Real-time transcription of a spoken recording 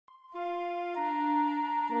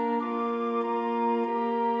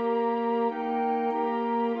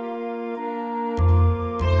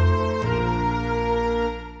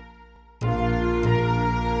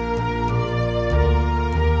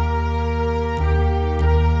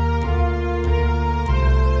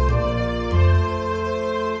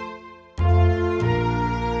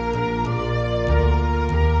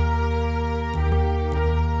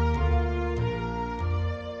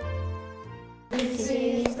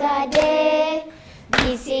the day.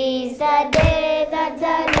 This is the day that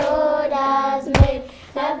the Lord has made,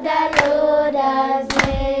 that the Lord has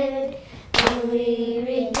made. We will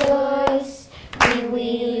rejoice, we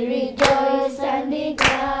will rejoice and be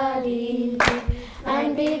glad in it,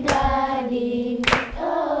 and be glad in it.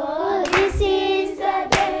 Oh, this is the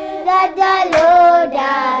day that the Lord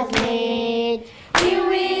has made. We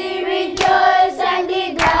will rejoice and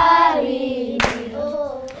be glad in it.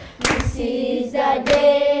 Oh, this is the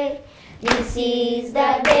day, this is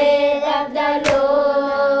the day that the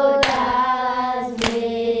Lord has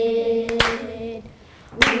made.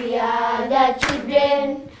 We are the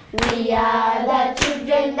children, we are the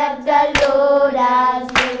children that the Lord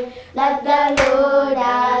has made, that the Lord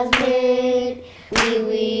has made. We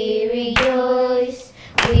will rejoice,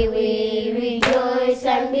 we will rejoice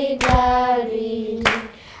and be glad in it,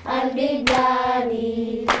 and be glad in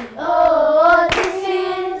it. Oh, this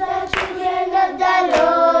is the children that the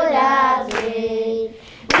Lord has made.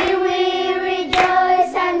 We will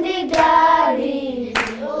rejoice and be glad in it.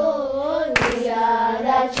 Oh, we are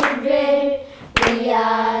the children, we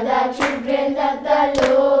are the children that the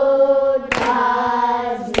Lord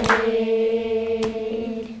has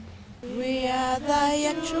made. We are the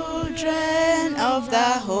young children of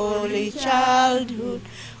the holy childhood.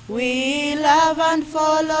 We love and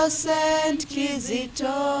follow Saint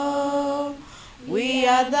Kizito. We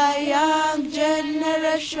are the young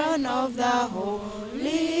generation of the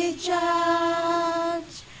holy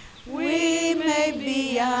church. We may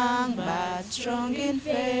be young but strong in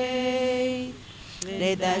faith.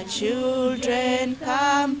 Let the children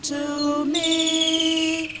come to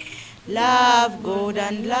me. Love God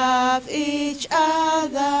and love each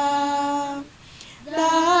other.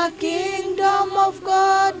 The kingdom of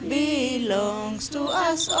God belongs to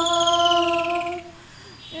us all.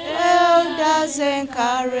 Elders,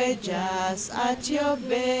 encourage us at your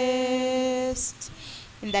best.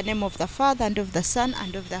 In the name of the Father, and of the Son,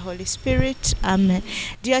 and of the Holy Spirit. Amen.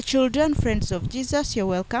 Dear children, friends of Jesus, you're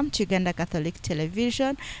welcome to Uganda Catholic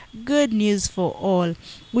Television. Good news for all.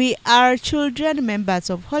 We are children, members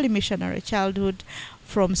of Holy Missionary Childhood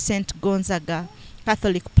from St. Gonzaga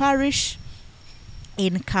Catholic Parish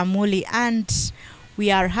in Kamuli, and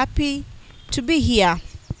we are happy to be here.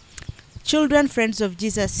 Children, friends of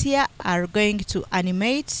Jesus here are going to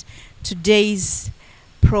animate today's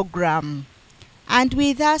program. And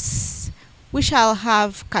with us, we shall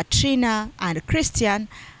have Katrina and Christian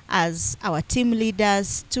as our team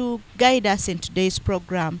leaders to guide us in today's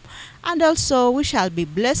program. And also, we shall be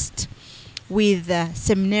blessed with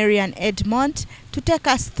Seminarian Edmond to take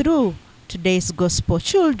us through today's gospel.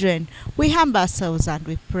 Children, we humble ourselves and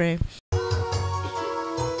we pray.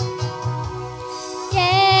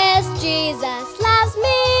 Yes, Jesus loves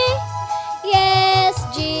me. Yes,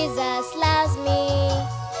 Jesus loves me.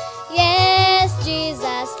 Yes,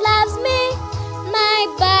 Jesus loves me. My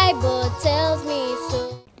Bible tells me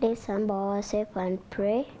so. Let's humble ourselves and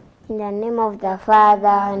pray. In the name of the Father,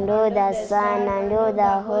 and of the Son, and of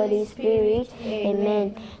the Holy Spirit.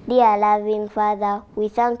 Amen. Dear loving Father, we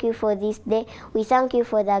thank you for this day. We thank you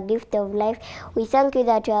for the gift of life. We thank you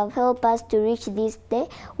that you have helped us to reach this day.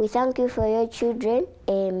 We thank you for your children.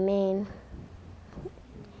 Amen.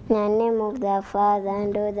 In the name of the Father,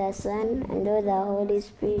 and of the Son, and of the Holy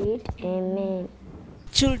Spirit. Amen.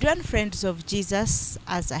 Children, friends of Jesus,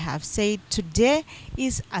 as I have said, today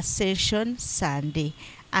is Ascension Sunday.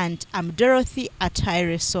 And I'm Dorothy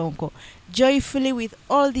Atire Sonko, joyfully with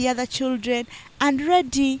all the other children and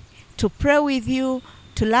ready to pray with you,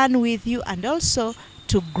 to learn with you, and also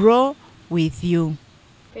to grow with you.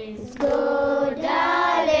 Praise God,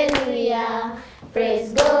 hallelujah.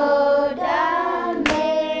 Praise God,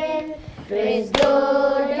 amen. Praise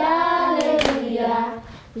God, hallelujah.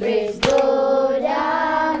 Praise God,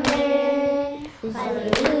 amen.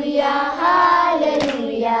 Hallelujah,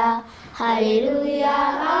 hallelujah.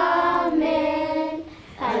 Hallelujah, amen.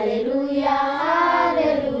 Hallelujah,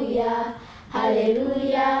 hallelujah.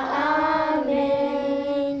 Hallelujah,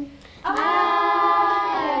 amen.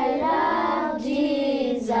 I love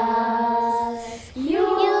Jesus. You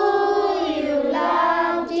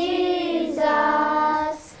love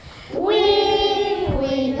Jesus.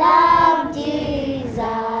 We love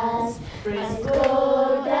Jesus. Praise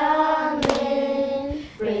God, amen.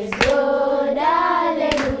 Praise God,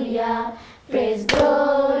 hallelujah. Praise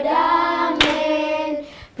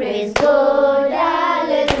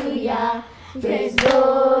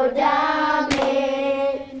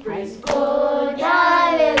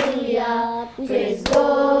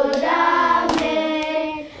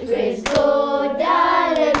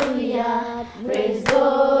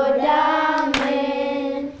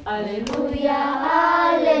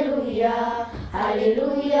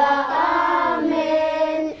Alleluia,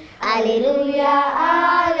 Amen. Alleluia,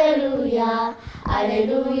 Alleluia,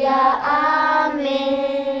 Alleluia,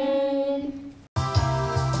 Amen.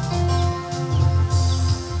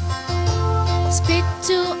 Speak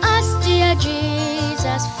to us, dear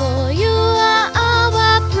Jesus, for you are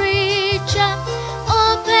our preacher.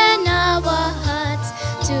 Open our hearts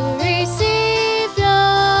to receive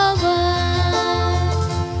your word.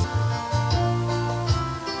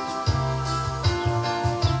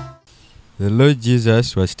 The Lord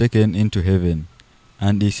Jesus was taken into heaven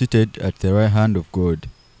and is seated at the right hand of God.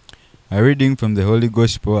 A reading from the Holy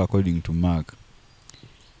Gospel according to Mark.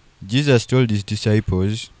 Jesus told his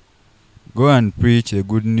disciples, "Go and preach the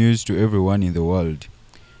good news to everyone in the world.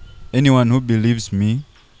 Anyone who believes me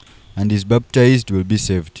and is baptized will be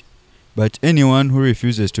saved, but anyone who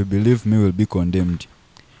refuses to believe me will be condemned.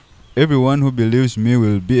 Everyone who believes me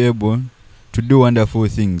will be able to do wonderful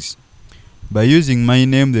things. By using my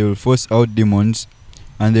name they will force out demons,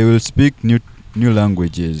 and they will speak new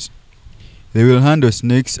languages. They will handle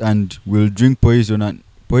snakes and will drink poison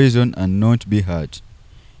and not be hurt.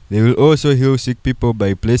 They will also heal sick people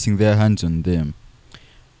by placing their hands on them."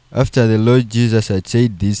 After the Lord Jesus had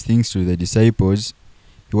said these things to the disciples,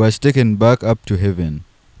 he was taken back up to heaven,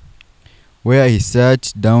 where he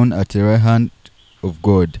sat down at the right hand of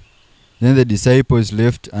God. Then the disciples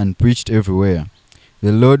left and preached everywhere.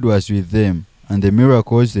 The Lord was with them, and the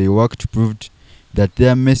miracles they worked proved that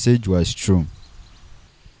their message was true.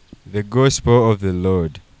 The Gospel of the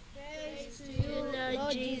Lord. Praise to you,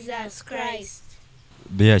 Lord Jesus Christ.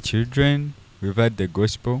 Dear children, we've heard the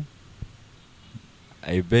Gospel.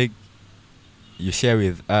 I beg you share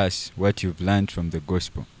with us what you've learned from the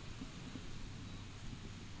Gospel.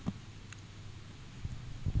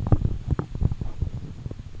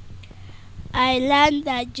 I learned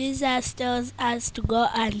that Jesus tells us to go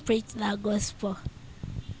and preach the gospel.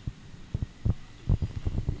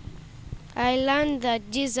 I learned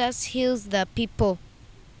that Jesus heals the people.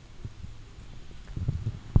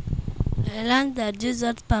 I learned that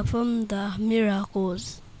Jesus performed the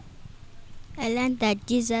miracles. I learned that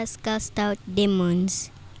Jesus cast out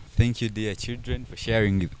demons. Thank you, dear children, for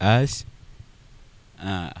sharing with us.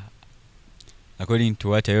 According to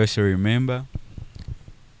what I also remember,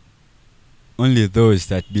 only those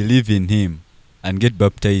that believe in him and get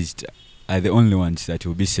baptized are the only ones that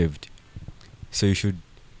will be saved. So you should,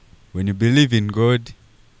 when you believe in God,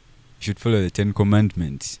 you should follow the 10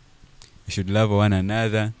 Commandments. You should love one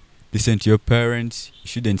another, listen to your parents, you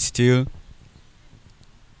shouldn't steal,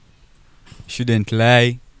 you shouldn't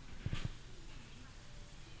lie.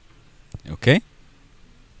 Okay?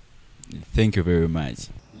 Thank you very much.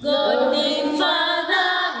 God the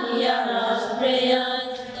Father, hear our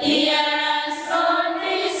prayers, hear us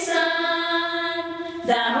only Son.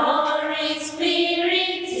 The Holy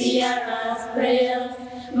Spirit, hear our prayers.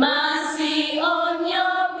 Mercy on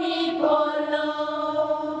your people,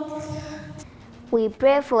 Lord. We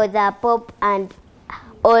pray for the Pope and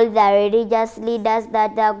all the religious leaders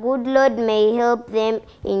that the good Lord may help them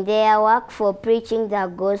in their work for preaching the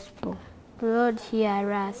gospel. Lord,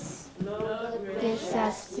 hear us.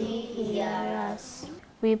 Graciously hear us.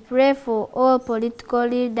 We pray for all political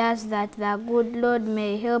leaders that the good Lord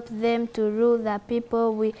may help them to rule the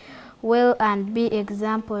people well and be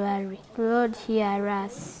exemplary. Lord, hear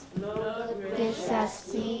us.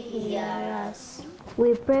 Graciously hear us.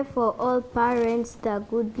 We pray for all parents the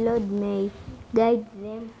good Lord may guide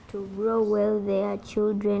them to grow well their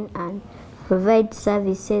children and provide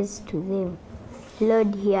services to them.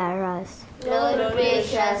 Lord, hear us. Lord,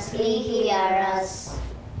 graciously hear us.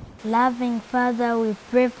 Loving Father, we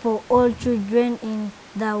pray for all children in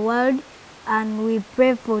the world, and we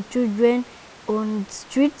pray for children on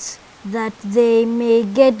streets that they may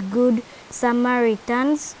get good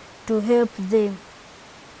Samaritans to help them.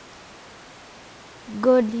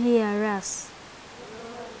 God, hear us.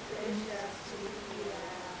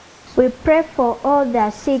 We pray for all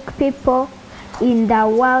the sick people in the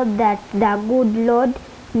world that the good Lord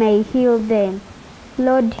may heal them.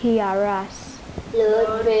 Lord, hear us.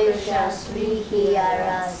 Lord, graciously hear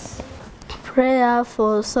us. Prayer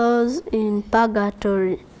for souls in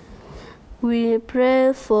purgatory. We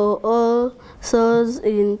pray for all souls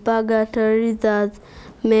in purgatory that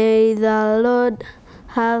may the Lord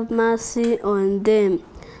have mercy on them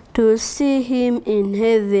to see him in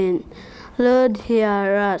heaven. Lord,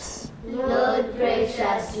 hear us. Lord,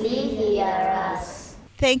 graciously hear us.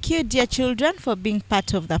 Thank you, dear children, for being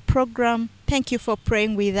part of the program. Thank you for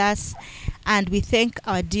praying with us. And we thank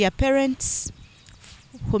our dear parents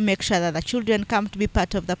who make sure that the children come to be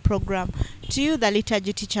part of the program. To you, the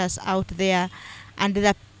liturgy teachers out there, and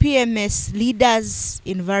the PMS leaders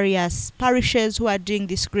in various parishes who are doing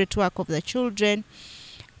this great work of the children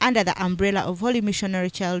under the umbrella of Holy Missionary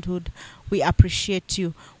Childhood. We appreciate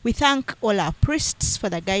you. We thank all our priests for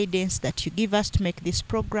the guidance that you give us to make this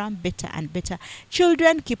program better and better.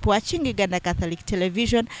 Children, keep watching Uganda Catholic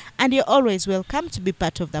Television, and you're always welcome to be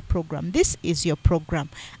part of the program. This is your program.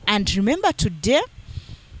 And remember, today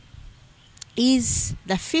is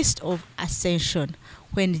the Feast of Ascension,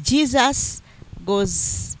 when Jesus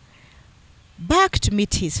goes back to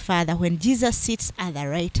meet his Father, when Jesus sits at the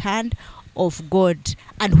right hand of God.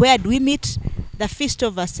 And where do we meet the Feast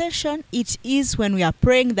of Ascension? It is when we are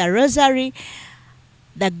praying the Rosary,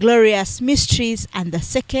 the glorious mysteries, and the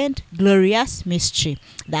second glorious mystery,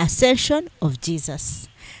 the Ascension of Jesus.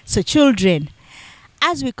 So children,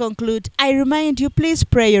 as we conclude, I remind you, please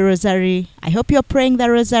pray your Rosary. I hope you're praying the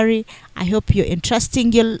Rosary. I hope you're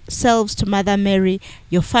entrusting yourselves to Mother Mary,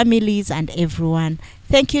 your families, and everyone.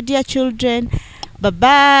 Thank you, dear children.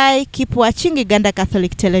 Bye-bye. Keep watching Uganda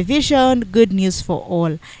Catholic Television. Good news for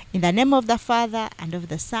all. In the name of the Father, and of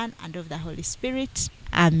the Son, and of the Holy Spirit.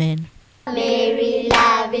 Amen. Mary,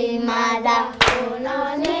 loving Mother, on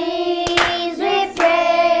our knees we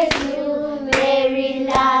praise you. Mary,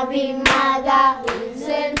 loving Mother,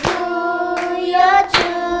 listen to your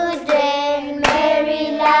children.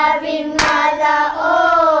 Mary, loving Mother,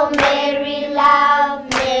 oh Mary, love,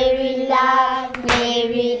 Mary, love,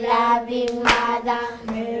 Mary, loving Mother,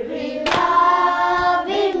 Mary,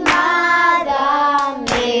 loving Mother,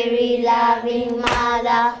 Mary, loving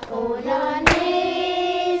Mother, on our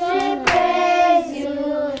knees we praise you.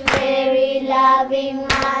 Mary, loving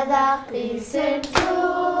Mother, listen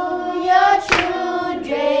to